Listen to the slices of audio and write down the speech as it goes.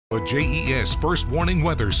The JES First Warning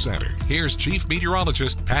Weather Center. Here's Chief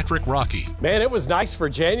Meteorologist Patrick Rocky. Man, it was nice for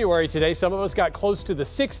January today. Some of us got close to the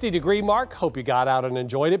 60-degree mark. Hope you got out and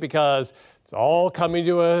enjoyed it because it's all coming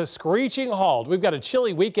to a screeching halt. We've got a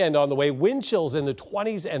chilly weekend on the way. Wind chills in the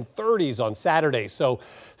 20s and 30s on Saturday. So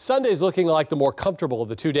Sunday's looking like the more comfortable of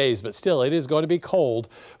the 2 days, but still it is going to be cold.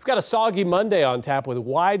 We've got a soggy Monday on tap with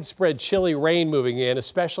widespread chilly rain moving in,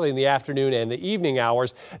 especially in the afternoon and the evening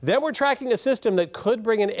hours. Then we're tracking a system that could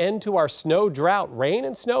bring an end to our snow drought. Rain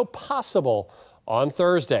and snow possible on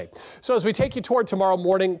Thursday. So as we take you toward tomorrow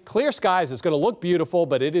morning, clear skies. It's going to look beautiful,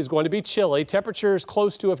 but it is going to be chilly. Temperatures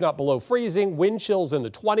close to, if not below freezing. Wind chills in the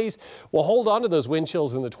 20s. We'll hold on to those wind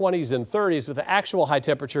chills in the 20s and 30s with the actual high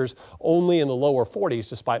temperatures only in the lower 40s,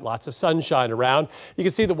 despite lots of sunshine around. You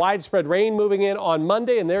can see the widespread rain moving in on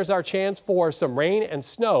Monday, and there's our chance for some rain and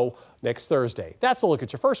snow next Thursday. That's a look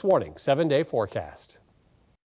at your first warning 7-day forecast.